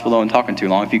sharing the gospel though and talking too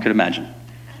long, if you could imagine.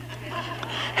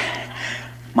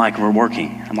 Mike, we're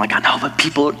working. I'm like, I know, but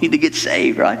people need to get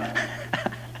saved, right?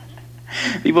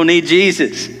 People need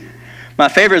Jesus. My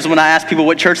favorite is when I asked people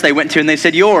what church they went to and they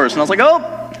said yours. And I was like,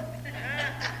 oh.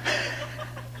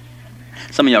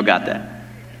 Some of y'all got that.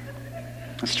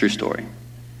 That's a true story.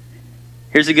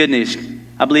 Here's the good news.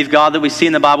 I believe God that we see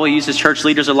in the Bible, he uses church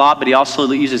leaders a lot, but he also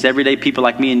uses everyday people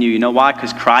like me and you. You know why?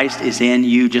 Because Christ is in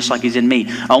you just like he's in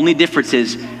me. Only difference,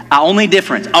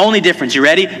 you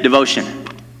ready? Devotion.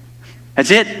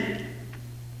 That's it.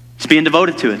 It's being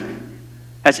devoted to it.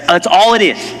 That's all it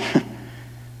is.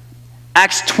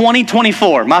 Acts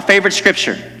 20:24, my favorite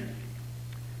scripture.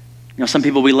 You know, some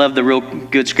people, we love the real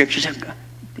good scriptures.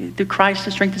 Through Christ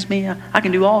that strengthens me, I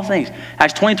can do all things.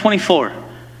 Acts 20:24.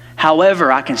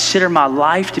 However, I consider my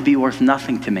life to be worth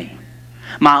nothing to me.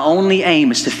 My only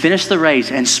aim is to finish the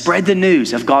race and spread the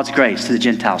news of God's grace to the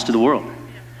Gentiles, to the world.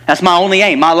 That's my only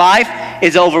aim. My life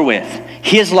is over with.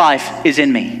 His life is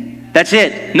in me. That's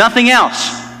it. Nothing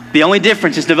else. The only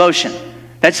difference is devotion.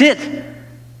 That's it.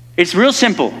 It's real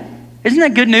simple. Isn't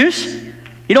that good news?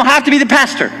 You don't have to be the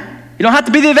pastor. You don't have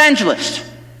to be the evangelist.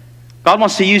 God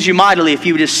wants to use you mightily if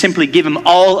you would just simply give him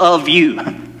all of you.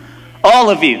 All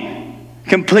of you.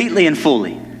 Completely and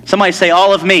fully. Somebody say,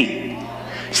 all of me.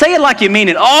 Say it like you mean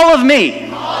it. All of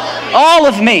me. All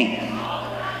of me.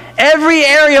 Every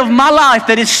area of my life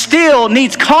that is still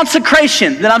needs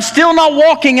consecration, that I'm still not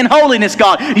walking in holiness,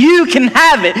 God, you can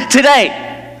have it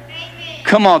today.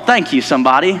 Come on, thank you,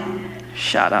 somebody.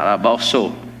 Shout out,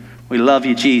 Aboso. We love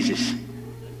you, Jesus.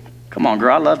 Come on,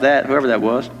 girl, I love that, whoever that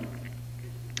was.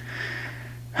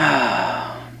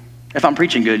 If I'm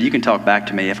preaching good, you can talk back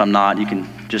to me. If I'm not, you can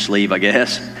just leave, I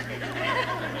guess.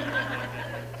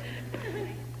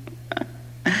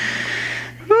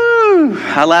 Woo.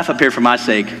 I laugh up here for my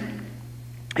sake.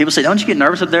 People say, don't you get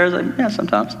nervous up there? I was like, yeah,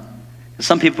 sometimes.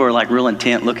 Some people are like real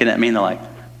intent looking at me and they're like,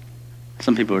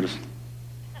 some people are just,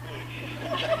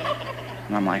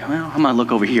 and I'm like, well, I'm going to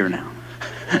look over here now.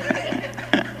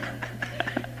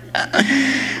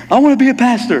 I want to be a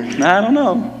pastor. I don't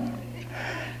know.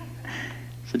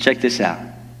 So check this out.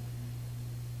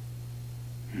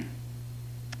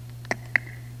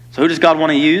 So who does God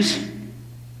want to use?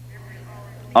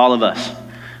 All of us.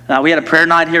 Now, we had a prayer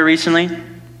night here recently.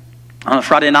 On a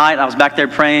Friday night, I was back there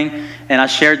praying, and I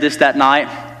shared this that night,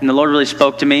 and the Lord really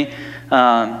spoke to me.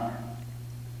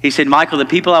 He said, Michael, the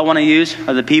people I want to use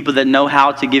are the people that know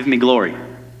how to give me glory.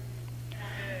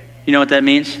 You know what that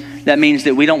means? That means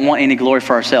that we don't want any glory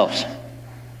for ourselves.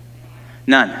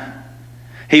 None.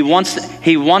 He wants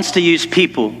to use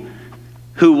people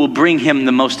who will bring him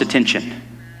the most attention.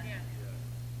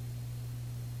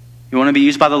 You want to be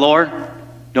used by the Lord?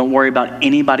 Don't worry about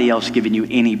anybody else giving you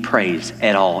any praise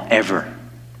at all, ever.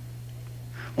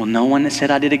 Well, no one that said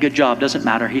I did a good job. Doesn't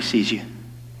matter. He sees you.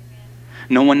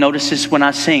 No one notices when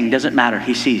I sing. Doesn't matter.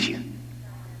 He sees you.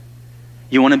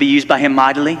 You want to be used by him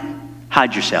mightily?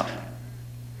 Hide yourself.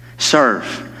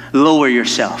 Serve. Lower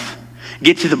yourself.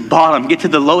 Get to the bottom. Get to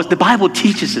the lowest. The Bible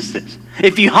teaches us this.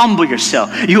 If you humble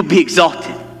yourself, you'll be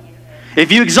exalted.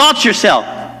 If you exalt yourself,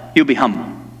 you'll be humble.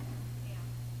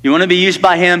 You want to be used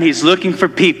by him? He's looking for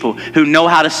people who know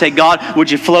how to say, God, would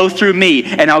you flow through me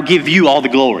and I'll give you all the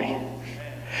glory.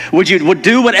 Would you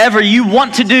do whatever you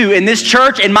want to do in this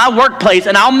church, in my workplace,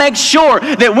 and I'll make sure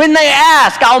that when they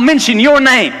ask, I'll mention your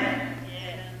name.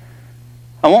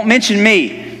 I won't mention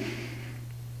me.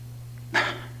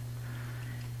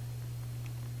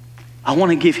 I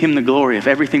want to give him the glory of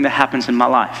everything that happens in my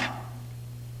life.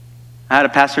 I had a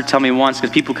pastor tell me once,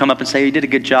 because people come up and say, you did a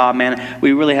good job, man.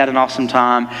 We really had an awesome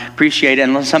time. Appreciate it.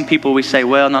 And some people we say,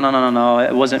 well, no.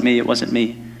 It wasn't me.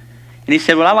 And he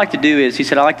said, what I like to do is, he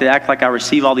said, I like to act like I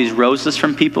receive all these roses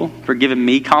from people for giving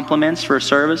me compliments for a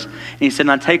service. And he said,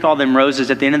 and I take all them roses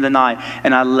at the end of the night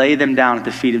and I lay them down at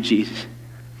the feet of Jesus.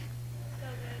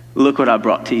 Look what I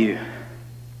brought to you.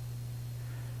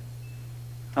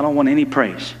 I don't want any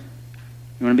praise.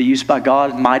 You want to be used by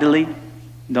God mightily?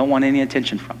 Don't want any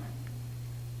attention from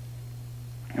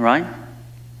it. Right?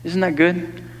 Isn't that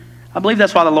good? I believe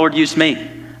that's why the Lord used me.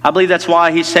 I believe that's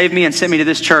why he saved me and sent me to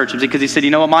this church. Because he said,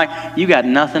 you know what, Mike? You got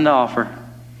nothing to offer.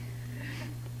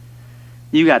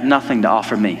 You got nothing to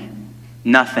offer me.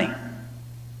 Nothing.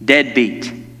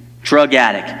 Deadbeat. Drug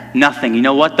addict. Nothing. You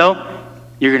know what, though?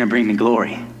 You're going to bring me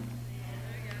glory.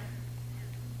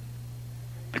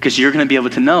 Because you're going to be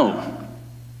able to know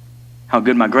how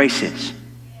good my grace is.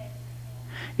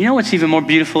 You know what's even more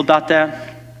beautiful about that?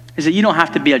 Is that you don't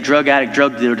have to be a drug addict,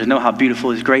 drug dealer to know how beautiful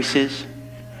his grace is.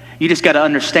 You just got to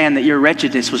understand that your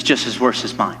wretchedness was just as worse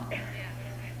as mine.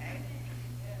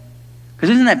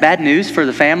 Because isn't that bad news for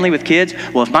the family with kids?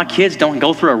 Well, if my kids don't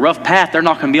go through a rough path, they're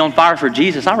not going to be on fire for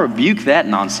Jesus. I rebuke that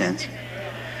nonsense.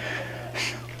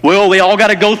 Well, we all got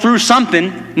to go through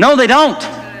something. No, they don't.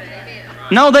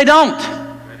 No, they don't.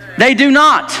 They do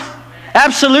not.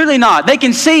 Absolutely not. They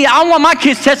can see. I want my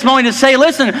kids' testimony to say,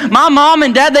 listen, my mom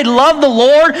and dad, they love the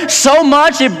Lord so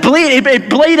much. It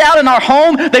bleed out in our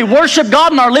home. They worship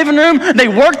God in our living room. They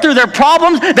work through their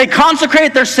problems. They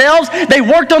consecrate themselves. They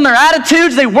worked on their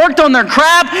attitudes. They worked on their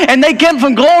crap. And they get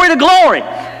from glory to glory.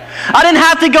 I didn't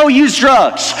have to go use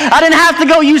drugs. I didn't have to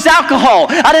go use alcohol.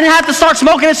 I didn't have to start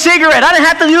smoking a cigarette. I didn't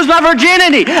have to lose my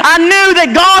virginity. I knew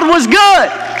that God was good.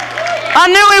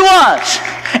 I knew he was.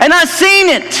 And I seen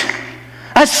it.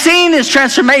 I've seen his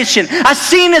transformation. I've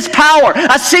seen his power.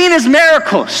 I've seen his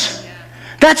miracles.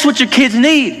 That's what your kids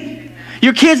need.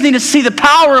 Your kids need to see the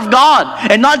power of God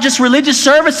and not just religious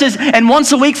services and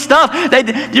once a week stuff.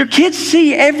 Your kids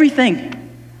see everything.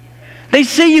 They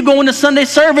see you going to Sunday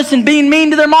service and being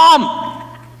mean to their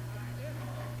mom.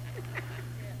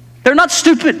 They're not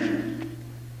stupid.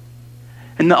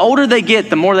 And the older they get,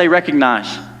 the more they recognize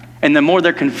and the more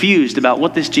they're confused about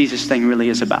what this Jesus thing really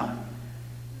is about.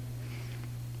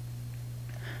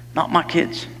 Not my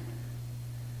kids.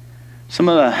 Some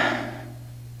of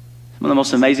the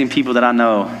most amazing people that I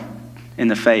know in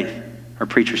the faith are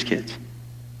preachers' kids.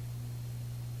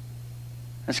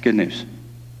 That's good news.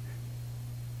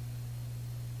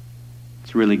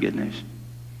 It's really good news.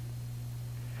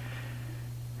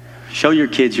 Show your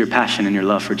kids your passion and your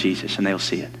love for Jesus, and they'll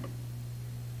see it.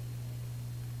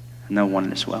 And they'll want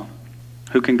it as well.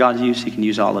 Who can God use? He can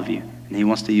use all of you. And he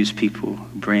wants to use people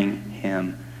who bring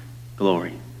him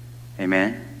glory.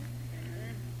 Amen?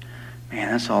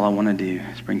 Man, that's all I want to do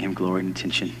is bring him glory and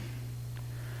attention.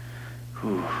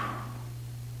 Whew.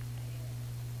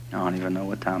 I don't even know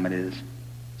what time it is.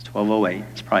 It's 12:08.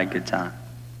 It's probably a good time.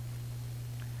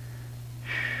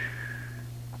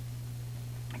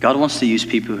 God wants to use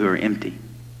people who are empty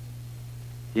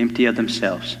of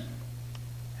themselves,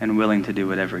 and willing to do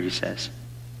whatever he says.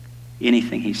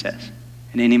 Anything he says,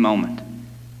 in any moment.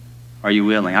 Are you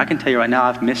willing? I can tell you right now,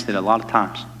 I've missed it a lot of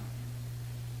times.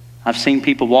 I've seen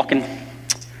people walking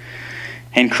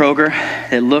in Kroger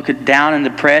that look down and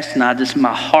depressed, and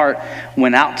my heart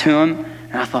went out to them,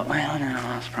 and I thought, well, no,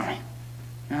 that's probably,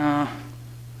 no,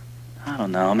 I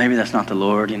don't know, maybe that's not the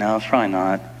Lord, it's probably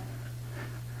not.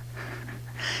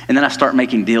 And then I start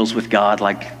making deals with God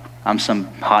like I'm some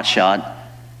hotshot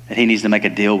that he needs to make a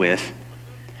deal with.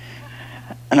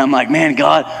 And I'm like, man,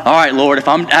 God, all right, Lord,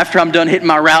 after I'm done hitting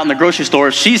my route in the grocery store,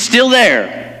 if she's still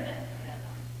there,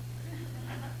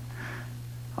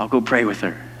 I'll go pray with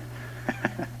her.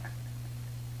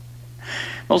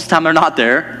 Most of the time they're not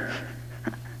there.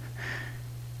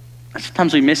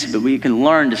 Sometimes we miss it, but we can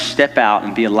learn to step out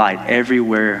and be a light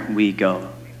everywhere we go.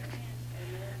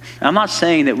 I'm not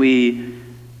saying that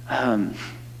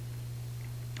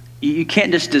you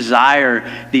can't just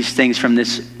desire these things from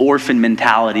this orphan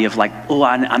mentality of like, oh,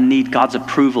 I need God's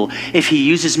approval. If he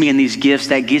uses me in these gifts,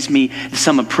 that gives me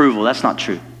some approval. That's not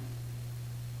true.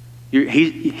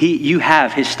 You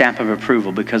have his stamp of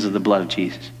approval because of the blood of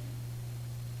Jesus.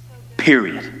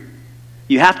 Period.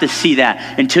 You have to see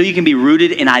that. Until you can be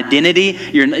rooted in identity,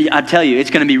 I tell you, it's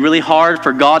going to be really hard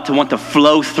for God to want to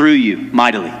flow through you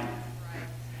mightily.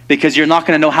 Because you're not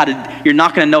going to know how. You're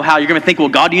going to think, well,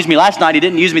 God used me last night. He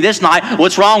didn't use me this night.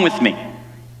 What's wrong with me?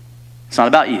 It's not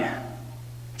about you.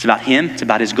 It's about him. It's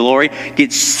about his glory.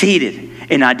 Get seated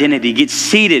in identity. Get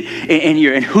seated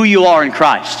in who you are in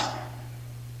Christ.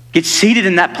 Get seated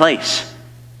in that place.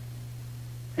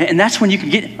 And that's when you can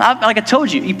get, like I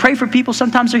told you pray for people.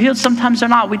 Sometimes they're healed. Sometimes they're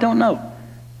not. We don't know.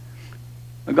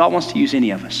 But God wants to use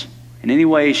any of us in any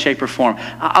way, shape, or form.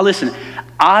 Listen,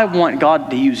 I want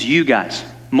God to use you guys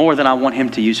more than I want him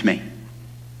to use me.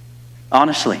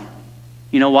 Honestly.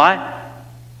 You know why?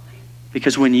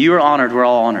 Because when you are honored, we're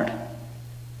all honored.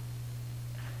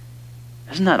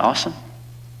 Isn't that awesome?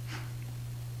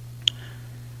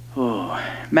 Oh,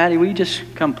 Maddie, will you just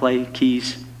come play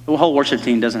keys? The whole worship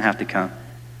team doesn't have to come.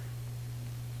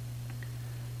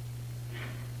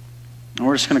 And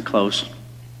we're just going to close.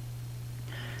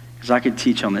 Because I could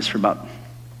teach on this for about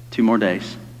 2 more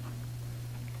days.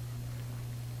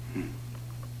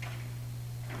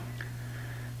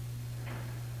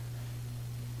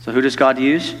 So who does God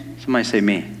use? Somebody say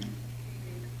me.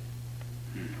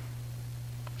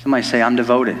 Somebody say I'm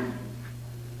devoted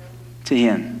to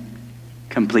him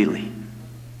completely.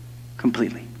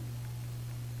 Completely.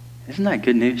 Isn't that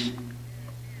good news?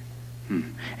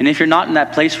 And if you're not in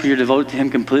that place where you're devoted to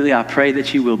him completely, I pray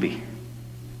that you will be.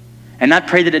 And I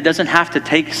pray that it doesn't have to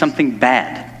take something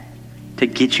bad to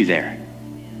get you there.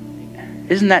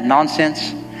 Isn't that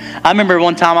nonsense? I remember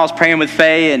one time I was praying with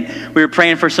Faye, and we were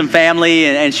praying for some family,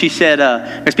 and she said,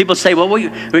 because people say, well,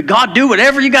 God, do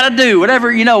whatever you got to do,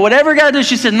 whatever you got to do.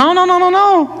 She said, no.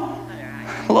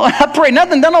 Lord, I pray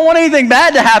nothing. I don't want anything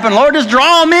bad to happen. Lord, just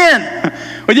draw them in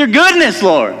with your goodness,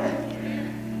 Lord.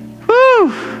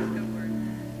 Whew.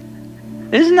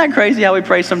 Isn't that crazy how we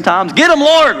pray sometimes? Get them,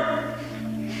 Lord.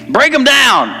 Break them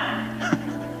down.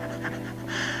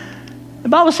 The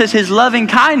Bible says his loving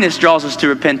kindness draws us to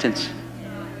repentance.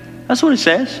 That's what it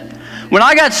says. When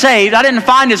I got saved, I didn't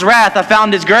find his wrath. I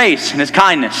found his grace and his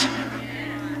kindness.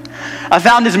 I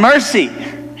found his mercy.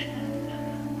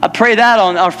 I pray that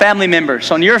on our family members,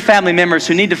 on your family members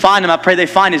who need to find him. I pray they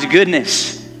find his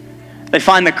goodness. They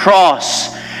find the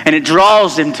cross, and it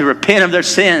draws them to repent of their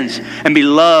sins and be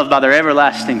loved by their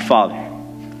everlasting Father.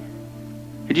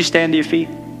 Could you stand to your feet?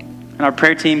 And our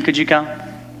prayer team, could you come?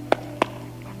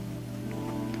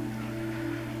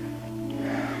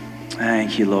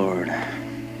 Thank you, Lord.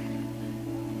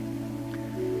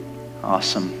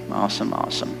 Awesome, awesome,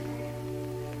 awesome.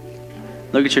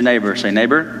 Look at your neighbor. Say,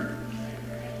 neighbor,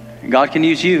 God can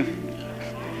use you,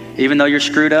 even though you're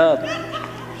screwed up.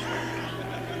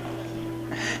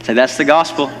 Say, that's the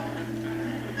gospel.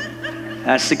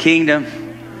 That's the kingdom.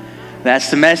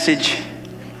 That's the message.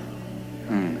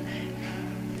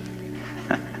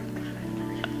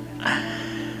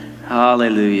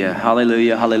 Hallelujah,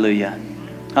 hallelujah, hallelujah.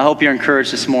 I hope you're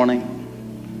encouraged this morning.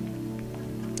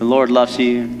 The Lord loves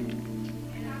you.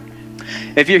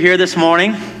 If you're here this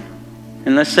morning,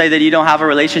 and let's say that you don't have a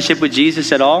relationship with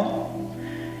Jesus at all,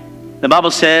 The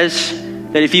Bible says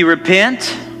that if you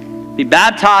repent, be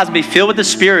baptized, and be filled with the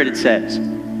Spirit, it says.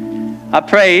 I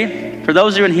pray for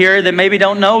those of you in here that maybe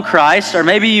don't know Christ, or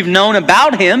maybe you've known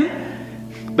about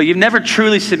Him, but you've never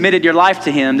truly submitted your life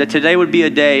to Him, that today would be a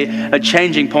day, a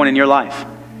changing point in your life.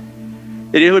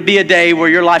 That it would be a day where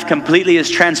your life completely is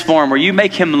transformed, where you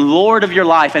make Him Lord of your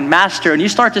life and Master, and you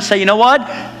start to say, you know what?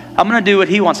 I'm going to do what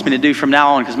He wants me to do from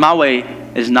now on, because my way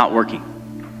is not working.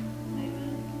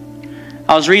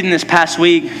 I was reading this past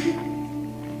week.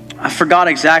 I forgot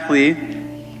exactly,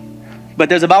 but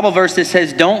there's a Bible verse that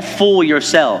says, don't fool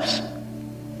yourselves.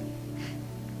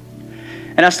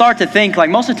 And I start to think, like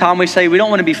most of the time we say we don't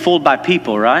want to be fooled by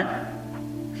people, right?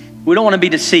 We don't want to be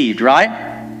deceived, right?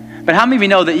 But how many of you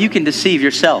know that you can deceive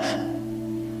yourself?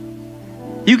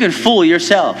 You can fool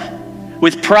yourself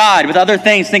with pride, with other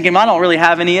things, thinking, I don't really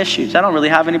have any issues. I don't really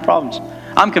have any problems.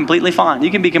 I'm completely fine. You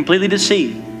can be completely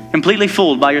deceived, completely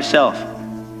fooled by yourself.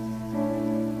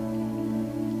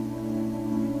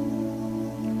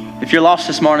 If you're lost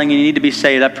this morning and you need to be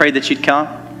saved, I pray that you'd come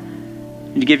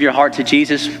and you give your heart to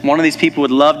Jesus. One of these people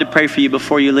would love to pray for you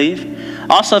before you leave.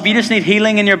 Also, if you just need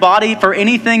healing in your body for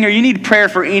anything, or you need prayer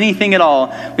for anything at all,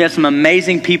 we have some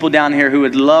amazing people down here who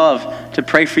would love to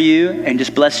pray for you and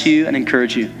just bless you and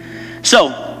encourage you.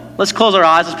 So, let's close our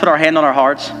eyes. Let's put our hand on our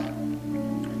hearts.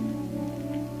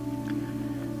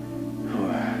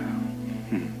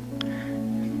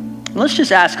 Let's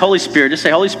just ask Holy Spirit. Just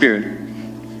say, Holy Spirit.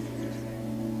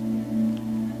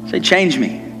 Say, change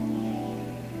me.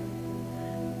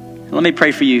 Let me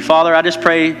pray for you. Father, I just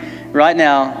pray right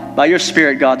now by your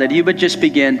Spirit, God, that you would just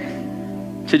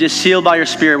begin to just seal by your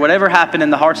Spirit whatever happened in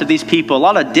the hearts of these people. A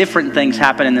lot of different things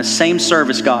happen in the same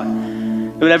service, God.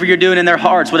 Whatever you're doing in their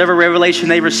hearts, whatever revelation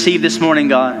they received this morning,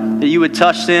 God, that you would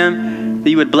touch them, that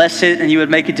you would bless it, and you would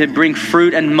make it to bring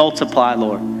fruit and multiply,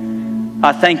 Lord.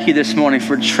 I thank you this morning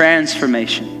for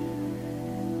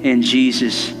transformation in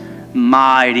Jesus'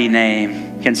 mighty name.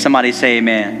 Can somebody say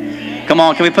amen? Come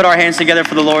on, can we put our hands together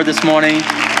for the Lord this morning?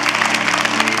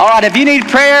 All right, if you need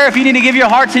prayer, if you need to give your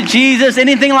heart to Jesus,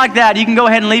 anything like that, you can go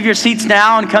ahead and leave your seats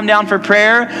now and come down for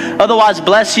prayer. Otherwise,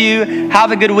 bless you.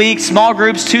 Have a good week. Small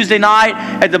groups Tuesday night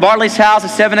at the Bartley's house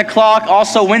at 7 o'clock.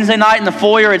 Also Wednesday night in the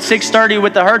foyer at 6:30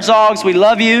 with the Herzogs. We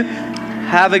love you.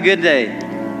 Have a good day.